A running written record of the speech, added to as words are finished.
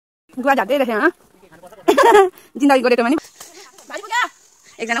गुवा झार्दै रहेछ यहाँ जिन्दगी गरेको भने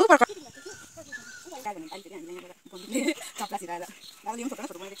एकजना उ पर्क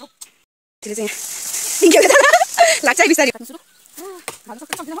लाग्छ बिस्तारै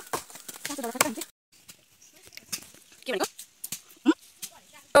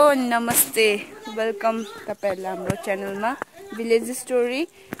नमस्ते वेलकम तपाईहरुलाई हाम्रो च्यानलमा भिलेज स्टोरी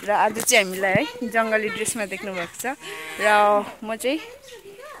र आज चाहिँ हामीलाई है जंगली ड्रेसमा देख्नु भएको छ र म चाहिँ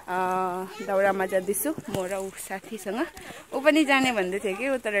दाउरामा जाँदैछु म र उ साथीसँग उ पनि जाने भन्दै थियो कि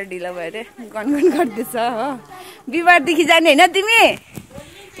उ तर ढिलो भएर गनगन गर्दैछ हो बिहिबारदेखि जाने हैन तिमी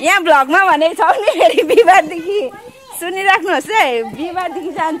यहाँ भ्लगमा भनेको छौ नि फेरि बिहिबारदेखि सुनिराख्नुहोस् है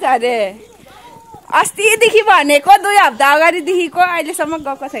बिहिबारदेखि जान्छ अरे अस्तिदेखि भनेको 2 हप्ता अगाडिदेखिको अहिलेसम्म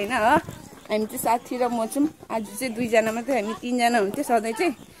गएको छैन हो हामी चाहिँ साथी र म छौं आज चाहिँ 2 जना मात्रै हामी 3 जना हुन्थ्यो सधैँ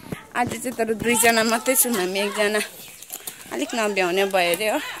चाहिँ आज चाहिँ तर 2 जना मात्रै छौं हामी एकजना अलिक नभ्याउने भयो रे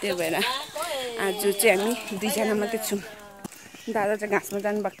हो त्यो भएर आज चाहिँ हामी 2 जना मात्रै छौं दादा चाहिँ घाँसमा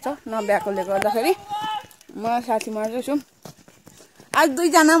जानु भएको छ नभ्याएकोले गर्दाखेरि म साथी मात्रै छौं आज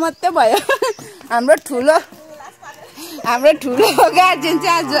 2 जना मात्रै भयो हाम्रो ठुलो गार्जियन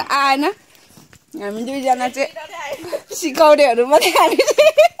चाहिँ आज आएन हामी 2 जना चाहिँ सिकाउनेहरु मात्रै हामी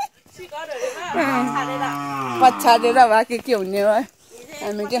पछाडेर भए के हुने हो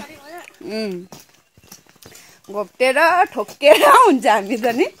हामी चाहिँ घोप्टेर ठोकेर हुन्छ हामी त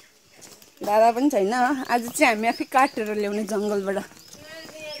नि दादा पनि छैन आज चाहिँ हामी आफै काटेर ल्याउने जंगलबाट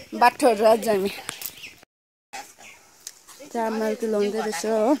बाटोहरु आज हामी चामल तुलाउँदै रहेछ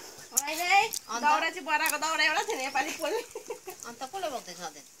हो दाउरा चाहिँ बराको दाउरा एउटा थियो नेपाली पोल अन्त कोले बोक्दै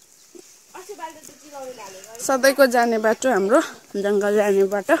सधैँ सधैँको जाने बाटो हाम्रो जंगल जाने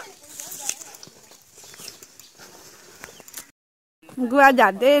बाटो गुवा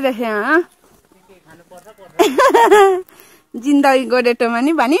झार्दै रहेछ यहाँ जिन्दगी गोरेटोमा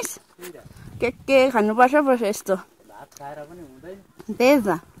नि भनिस के खानुपर्छ पर्छ यस्तो त्यही त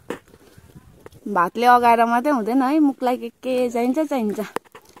भातले अगाएर मात्रै हुँदैन है मुखलाई के चाहिन्छ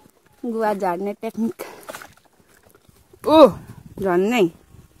गुवा झार्ने टेक्निक ओ झन्नै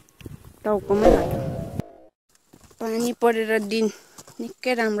टाउकोमा लाग्यो पानी परेर दिन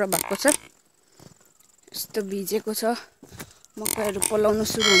निकै राम्रो भएको छ यस्तो भिजेको छ मकैहरु पलाउन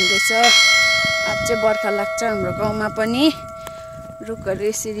सुरु हुँदैछ आज चाहिँ बर्खा लाग्छ हाम्रो गाउँमा पनि रुखहरु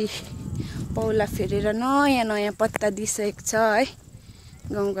यसरी पौला फेरेर नयाँ पत्ता दिइसकेको छ है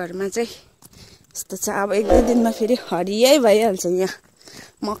गाउँघरमा चाहिँ यस्तो छ अब 1-2 दिनमा फेरि हरियै भइहाल्छ यहाँ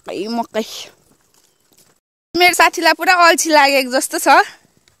मकै मेरो साथीलाई पुरा अल्छी लागेको जस्तो छ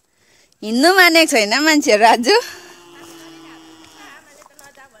हिँड्नु मानेको छैन मान्छेहरु आज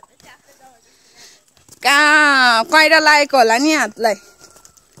कहाँ कैरा लागेको होला नि हातलाई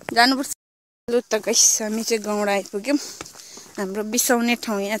जानुपर्छ लु त गाइस हामी चाहिँ गाउँडा आइपुग्यौं हाम्रो बिसाउने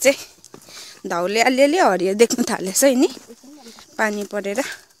ठाउँ यहाँ चाहिँ धाउले अलिअलि हरियो देख्न थालेछ है नि पानी परेर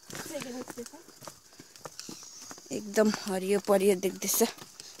एकदम हरियो परियो देख्दैछ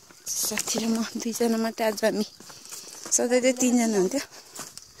साथी र म 2 जना मात्रै आज हामी सधैँ चाहिँ 3 जना हुन्थ्यो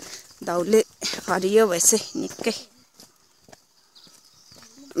धाउले हरियो भएछ निकै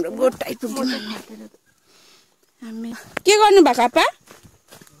हाम्रो गोठ आइपुग्यौं हामी के गर्नु भएको आपा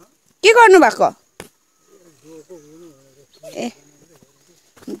के गर्नु भएको ए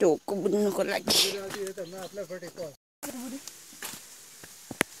ढोको बुन्नुको लागि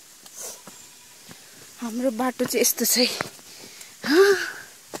हाम्रो बाटो चाहिँ यस्तो छ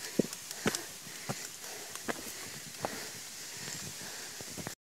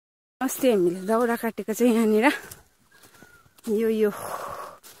अस्ति हामीले दाउरा काटेको चाहिँ यहाँनिर यो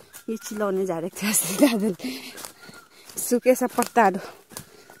चिलाउने झारेको थियो अस्ति दादाले सुकेछ पत्ताहरू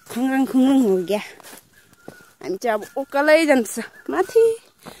खुङरुङ हो गया हामी चाहिँ अब उकालै जान्छ माथि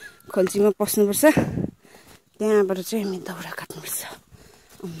खोल्चीमा पस्नुपर्छ त्यहाँबाट चाहिँ हामी दाउरा काट्नुपर्छ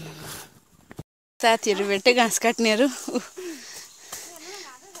साथीहरु भेटे घाँस काट्नेहरु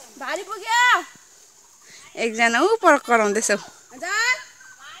भारी पुग्यो एकजना उ पर कराउँदैछ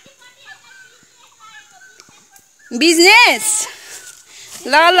बिजनेस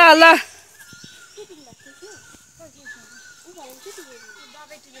ल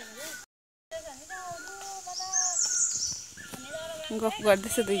गफ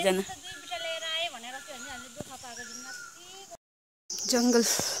गर्दैछ 2 जना जंगल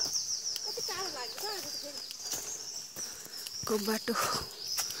को बाटो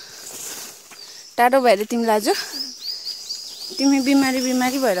टाढो भएर तिमीलाई आज तिमी बिमारी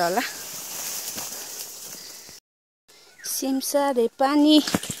भएर होला सिमसारे पानी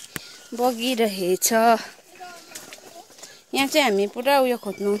बगिरहेछ यहाँ चाहिँ हामी पुरा उयो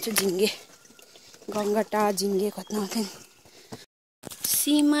खोज्नु आउँछ झिङ्गे गङ्गटा झिङ्गे खोज्नु आउँथ्यौं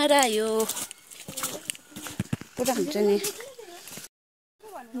सिमरायो पुरा हुन्छ नि।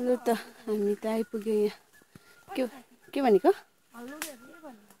 लु त हामी त आइपुग्यो यहाँ। के भनेको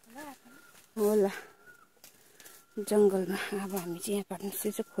होला जङ्गलमा। अब हामी चाहिँ यहाँ काट्नु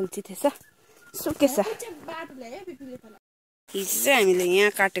चाहिँ खोल्ची थिएछ सुकेछ। हिजो चाहिँ हामीले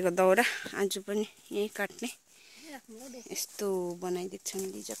यहाँ काटेको दाउरा आज पनि यहीँ काट्ने यस्तो बनाइदिएको छ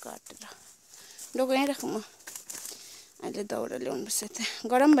मैले हिजो काटेर। डोको यहीँ राखौँ म। अहिले दाउरा ल्याउनुपर्छ त।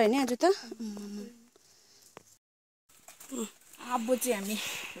 गरम भयो नि आज त। अब चाहिँ हामी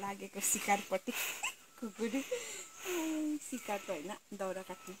लागेको शिकारपट्टि। खुकुरी शिकार त होइन दाउरा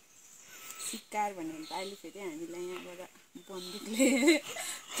काट्ने। शिकार भन्यो भने त अहिले फेरि हामीलाई यहाँबाट बन्दुकले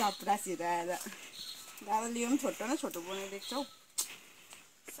चपरासीहरू आएर दाउरा लियो पनि छोटो न छोटो बनाइदिएको छौ।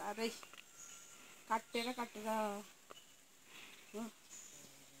 साह्रै काटेर हो।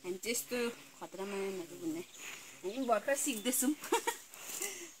 हामी चाहिँ यस्तो खतरा मायाहरू भन्ने हामी भर्खर सिक्दैछौँ।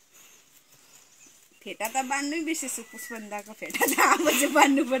 फेटा त बान्नै बिर्सेछु। पुष्पन्दाको फेटा त अब चाहिँ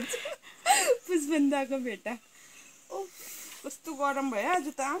बान्नुपर्छ। पुष्पन्दाको फेटा। ओ कस्तो गरम भयो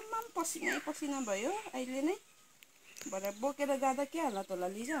आज त। आम्मा पसिना भयो अहिले नै। भरे बोकेर जाँदा के हालत होला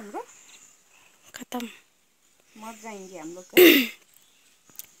लिजा हाम्रो। खतम मर जाएंगे हम लोग।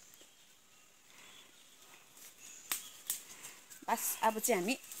 बस अब चाहिँ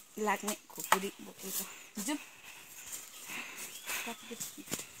हामी लाग्ने खुकुरी बोकेको जाउँ।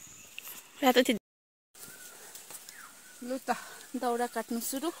 लु त दाउरा काट्नु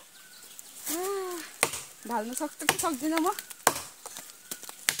सुरु। ढाल्नु सक्छ कि सक्दिनँ म।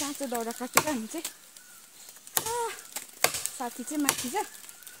 काँचो दाउरा काटेर हामी चाहिँ। साथी चाहिँ माथि जा म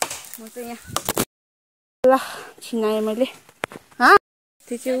चाहिँ यहाँ। ल छिनाएँ मैले।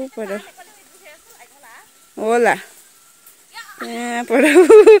 त्यो चाहिँ ऊ पर होला त्यहाँ पर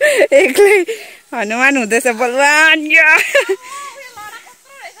एक्लै हनुमान हुँदैछ बलवान।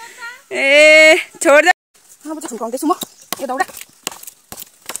 ए छोड अब चाहिँ छुकाउँदैछु म यो दाउरा।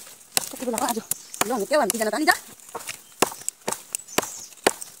 कति बेला आज ल हामी त्यो हामी तिनजना त नि जा।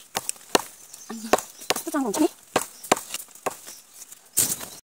 कस्तो चाङ्गो हुन्छ नि।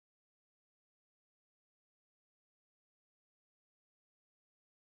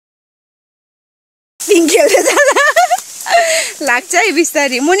 खेल्दै जाँदा लाग्छ है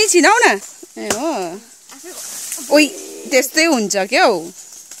बिस्तारी। मुनि छिनाउ न। ए हो ओइ त्यस्तै हुन्छ क्या हौ।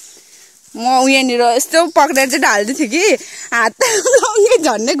 म यहाँनिर यस्तो पक्रेर चाहिँ ढाल्दै थिएँ कि हात लाउने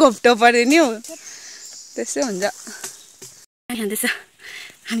झन्डै घोप्टो पऱ्यो नि हौ। त्यस्तै हुन्छ। खाँदैछ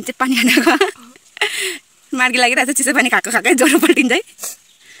हामी चाहिँ पानी खानको मार्गी लागिरहेको छ। चिसो पानी खाएकै ज्वरो पल्टिन्छ है।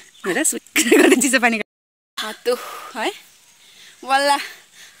 हेर सुक्दै चिसो पानी हातु है। वल्ला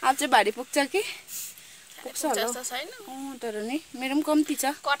अब चाहिँ भारी पुग्छ कि पुग्छ होला तर नि मेरो पनि कम्ती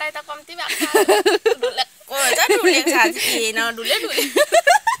छ। कटाइ त कम्ती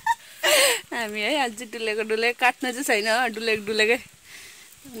हामी है आज डुलेको काट्न चाहिँ छैन। डुलेकै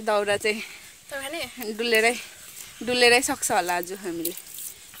दाउरा चाहिँ डुलेरै सक्छ होला आज हामीले।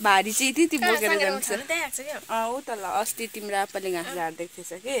 भारी चाहिँ त्यति बोकेर जान्छ। ऊ त ल अस्ति तिम्रो आप्पाले घाँस झार्दैको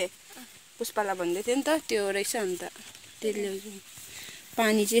थिएछ कि पुष्पालाई भन्दै थियो नि त त्यो रहेछ। अन्त त्यसले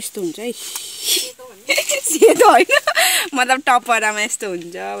पानी चाहिँ यस्तो हुन्छ है। सेतो होइन मतलब टपरामा यस्तो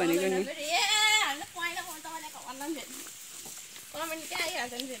हुन्छ भनेको नि।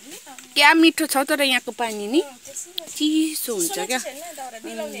 क्या मिठो छ तर यहाँको पानी नि चिसो हुन्छ क्या।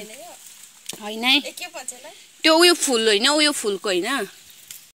 होइन त्यो उयो फुल होइन उयो फुलको होइन।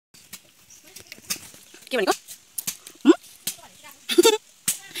 के भनेको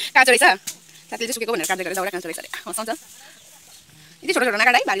काँचो रहेछ। साथीले चाहिँ सुकेको भनेर काट्दै गरेर दाउरा काँचो रहेछ अरे हँसाउँछ। यति छोटो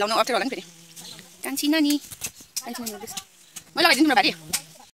नकाट है भारी लाउनु अप्ठ्यारो होला नि फेरि। कान्छिन नि मैले लगाइदिन्छु तिम्रो भारी।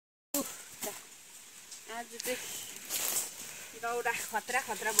 आज चाहिँ दाउरा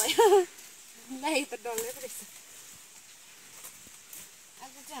खतरा भयो। लाई त डल्लै रहेछ।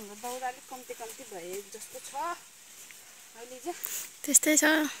 आज चाहिँ हाम्रो दाउरा अलिक कम्ती भए जस्तो छ अहिले चाहिँ। त्यस्तै छ।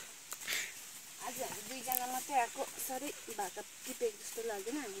 आज हामी दुईजना मात्रै आएको साह्रै भात टिपेको जस्तो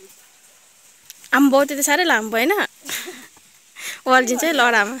लाग्दैन हामीले। आम्बो त्यो त साह्रै लामो भएन। अल्झिन्छ है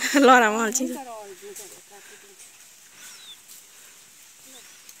लडामा अल्झिन्छ।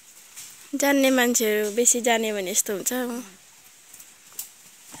 जान्ने मान्छेहरू बेसी जाने भने यस्तो हुन्छ।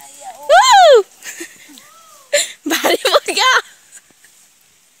 भारी बोक्यो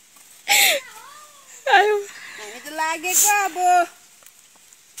हामी त लागेको अब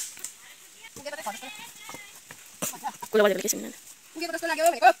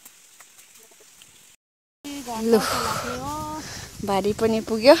ल भारी पनि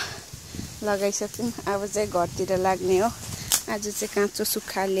पुग्यो लगाइसक्यौँ। अब चाहिँ घरतिर लाग्ने हो। आज चाहिँ काँचो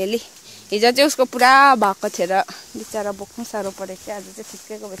सुक्खा अलिअलि हिजो चाहिँ उसको पुरा भएको थियो र बिचरा बोक्नु साह्रो परेको थियो। आज चाहिँ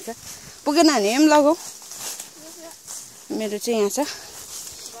ठिक्कैको भएछ। पुगेन भने पनि लगाऊ। मेरो चाहिँ यहाँ छ।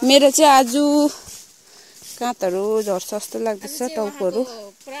 मेरो चाहिँ आज काँतहरू झर्छ जस्तो लाग्दैछ टाउकोहरू।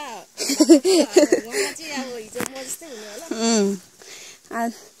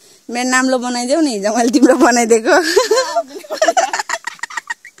 मेरो नाम्लो बनाइदेऊ न। हिजो मैले तिम्रो बनाइदिएको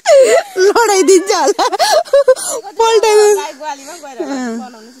लडाइदिन्छ होला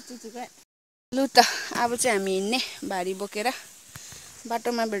लु त। अब चाहिँ हामी हिँड्ने भारी बोकेर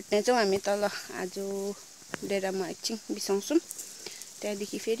बाटोमा भेट्ने छौँ हामी तल। आज डेरामा एकछिन बिसाउँछौँ,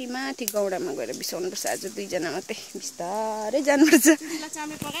 त्यहाँदेखि फेरि माथि गौडामा गएर बिसाउनुपर्छ। आज 2 जना मात्रै, बिस्तारै जानुपर्छ।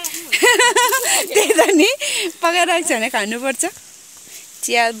 त्यही त नि, पकाइरहेको छ भने खानुपर्छ।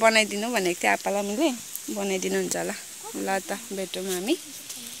 चिया बनाइदिनु भनेको थियो आप्पालाई मैले, बनाइदिनुहुन्छ होला। ल त भेटौँ हामी।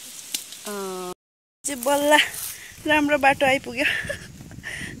 चाहिँ बल्ल राम्रो बाटो आइपुग्यो।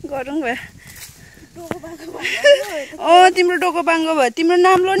 गरौँ भयो। तिम्रो डोको बाङ्गो भयो। तिम्रो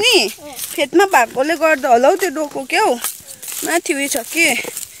नाम्लो नि फेदमा भएकोले गर्दा होला हौ त्यो डोको क्या हौ। माथि उयो छ कि,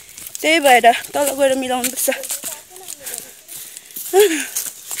 त्यही भएर तल गएर मिलाउनुपर्छ।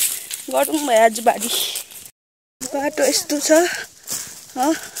 गरौँ भयो आज भारी। बाटो यस्तो छ।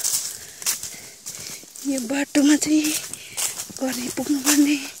 यो बाटोमा चाहिँ घरै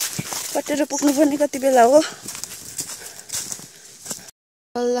पुग्नुपर्ने, कटेर पुग्नुपर्ने कति बेला हो।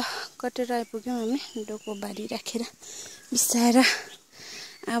 ल कटेर आइपुग्यौँ हामी डोको भारी राखेर बिसाएर।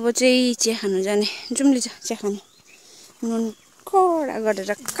 अब चाहिँ चिया खानु जाने। जाउँ लिजा चिया खानु। नुन कडा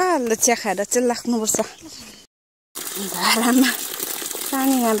गरेर कालो चिया खाएर चाहिँ लाग्नुपर्छ। धारामा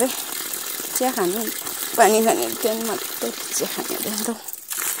पानी खाँदै चिया खानु, पानी खाने त्यहाँदेखि मात्रै चिया खाने हुँदैन त।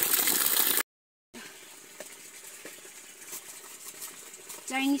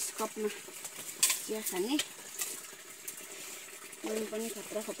 चाइनिज कपमा चिया खाने। नुन पनि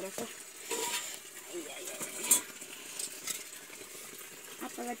खतरा खतरा छ।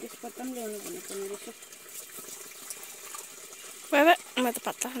 आप्पालाई तेजपत्ता पनि ल्याउनु भनेको रहेछ। म त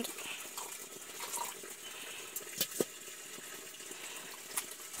पत्ता खान्छु।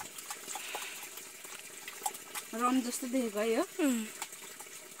 रम जस्तो देखेको है हो।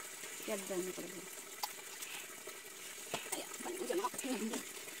 क्याब जानु पर्यो।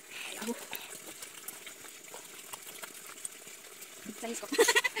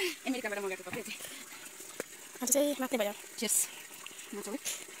 अमेरिकाबाट मगाएको कपडा चाहिँ आज चाहिँ माथि भयो। चेस माछा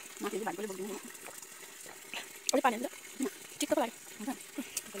माथि भागले बोक्दिनु। अलि पानी हुन्छ चित्तको लाग्यो।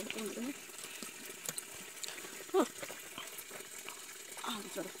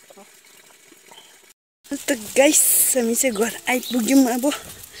 त गाइस हामी चाहिँ घर आइपुग्यौँ। अब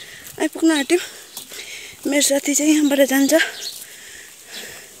आइपुग्न आँट्यौँ। मेरो साथी चाहिँ यहाँबाट जान्छ।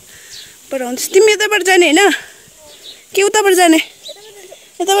 पर हुन्छ तिमी यताबाट जाने होइन कि उताबाट जाने?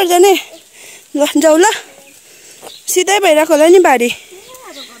 यताबाट जाने। ल जाऊ ल। सिधै भइरहेको होला नि भारी।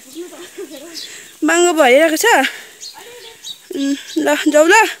 बाङ्गो भइरहेको छ। ल जाऊ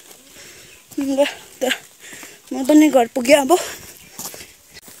ल। ल त म पनि घर पुगेँ अब।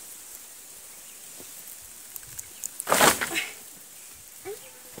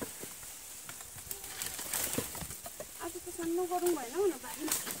 आज त सानो गरौँ भएन हौ न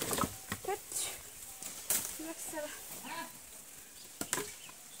भारीमा।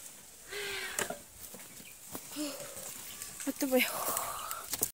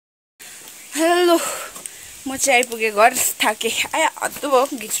 हेलो, म चाहिँ आइपुगेँ घर। थाकेँ। आया हत्तु भयो,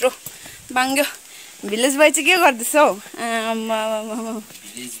 घिच्रो बाङ्ग्यो। भिलेज बोय चाहिँ के गर्दैछ हौ?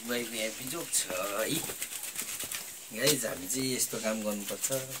 भिलेज बोयको यहाँ बिजोग छ है गाइज। हामी चाहिँ यस्तो काम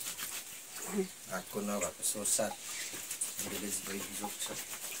गर्नुपर्छ। हातको नभएको सोरसार भिलेज बोय बिजोग छ।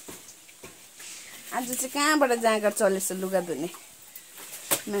 आज चाहिँ कहाँबाट जाँगर चलेछ लुगा धुने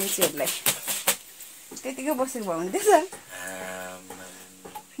मान्छेहरूलाई? त्यतिकै बसेको भए हुन्थ्यो त।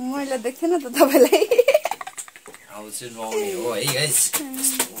 मैले देखेन त तपाईँलाई। अब चाहिँ नुहाउने हो है गाइज।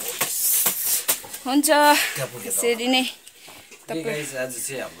 हुन्छ त्यसरी नै। गाइज आज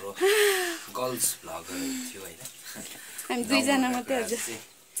चाहिँ हाम्रो गर्ल्स भ्लगर थियो होइन। हामी 2 जना मात्रै हजुर।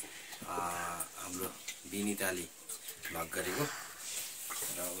 हाम्रो बिनिताले भ्लग गरेको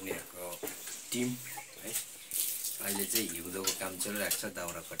र उनीहरूको टिम है। अहिले चाहिँ हिउँदोको काम चलिरहेको छ,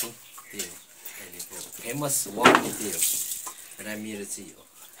 दाउरा कटिङ। त्यही हो अहिलेको फेमस वर्क। त्यही हो र मेरो चाहिँ हो।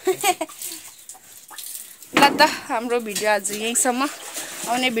 ल त हाम्रो भिडियो आज यहीँसम्म।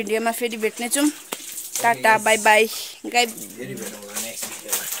 आउने भिडियोमा फेरि भेट्नेछौँ। Tata bye by. फेरि भेटौँ नेक्स्ट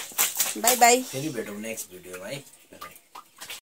भिडियोमा। By by. फेरि भेटौँ नेक्स्ट भिडियोमा है।